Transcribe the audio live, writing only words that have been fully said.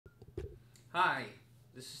Hi,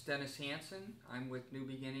 this is Dennis Hansen. I'm with New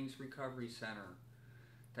Beginnings Recovery Center.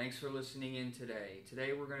 Thanks for listening in today.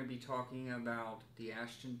 Today we're going to be talking about the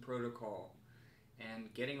Ashton protocol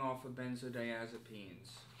and getting off of benzodiazepines,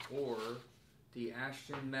 or the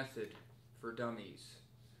Ashton method for dummies.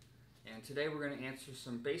 And today we're going to answer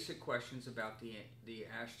some basic questions about the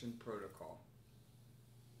Ashton protocol.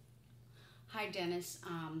 Hi Dennis,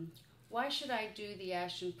 why should I do the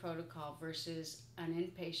Ashton protocol versus an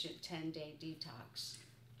inpatient 10-day detox?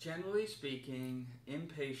 Generally speaking,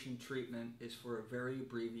 inpatient treatment is for a very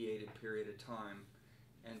abbreviated period of time,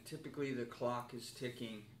 and typically the clock is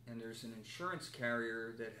ticking and there's an insurance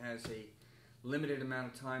carrier that has a limited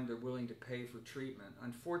amount of time they're willing to pay for treatment.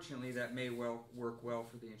 Unfortunately, that may well work well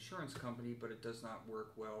for the insurance company, but it does not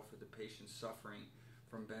work well for the patient suffering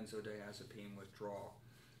from benzodiazepine withdrawal.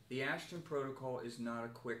 The Ashton protocol is not a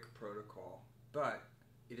quick protocol, but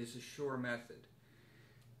it is a sure method.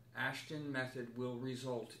 Ashton method will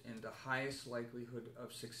result in the highest likelihood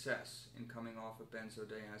of success in coming off of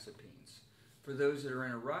benzodiazepines. For those that are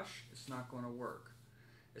in a rush, it's not going to work.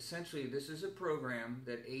 Essentially, this is a program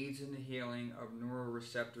that aids in the healing of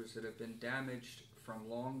neuroreceptors that have been damaged from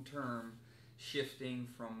long-term shifting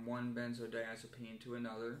from one benzodiazepine to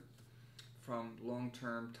another, from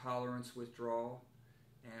long-term tolerance withdrawal,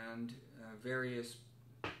 and various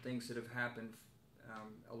things that have happened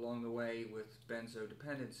along the way with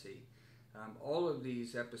benzodependency. All of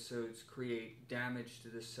these episodes create damage to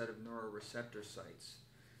this set of neuroreceptor sites.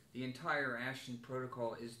 The entire Ashton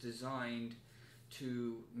protocol is designed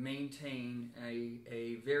to maintain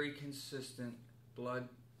a very consistent blood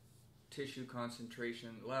tissue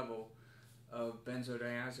concentration level of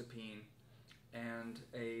benzodiazepine and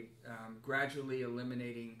gradually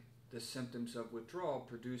eliminating the symptoms of withdrawal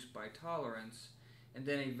produced by tolerance, and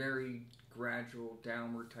then a very gradual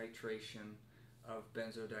downward titration of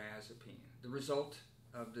benzodiazepine. The result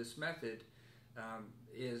of this method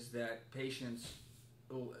is that patients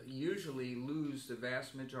will usually lose the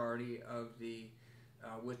vast majority of the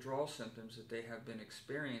withdrawal symptoms that they have been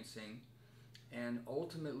experiencing, and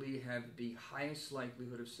ultimately have the highest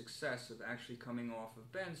likelihood of success of actually coming off of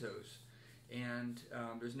benzos. And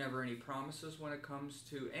there's never any promises when it comes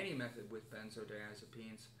to any method with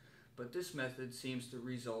benzodiazepines, but this method seems to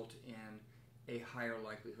result in a higher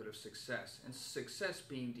likelihood of success. And success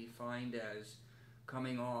being defined as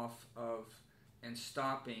coming off of and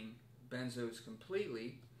stopping benzos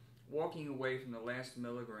completely, walking away from the last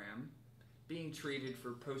milligram, being treated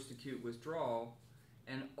for post-acute withdrawal,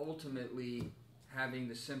 and ultimately having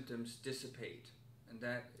the symptoms dissipate. And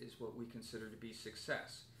that is what we consider to be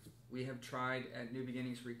success. We have tried at New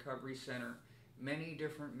Beginnings Recovery Center many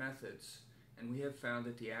different methods, and we have found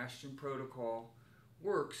that the Ashton protocol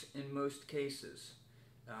works in most cases.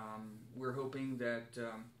 We're hoping that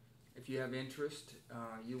if you have interest,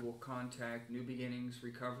 you will contact New Beginnings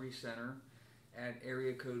Recovery Center at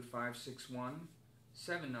area code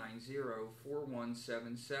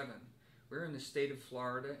 561-790-4177. We're in the state of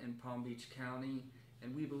Florida in Palm Beach County,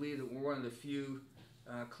 and we believe that we're one of the few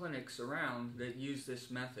clinics around that use this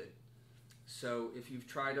method. So if you've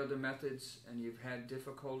tried other methods and you've had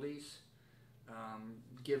difficulties,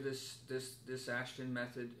 give this Ashton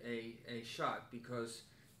method a shot, because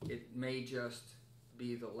it may just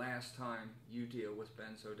be the last time you deal with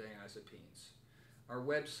benzodiazepines. Our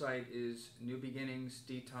website is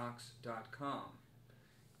newbeginningsdetox.com,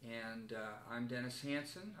 and I'm Dennis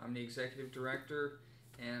Hansen. I'm the Executive Director,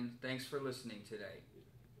 and thanks for listening today.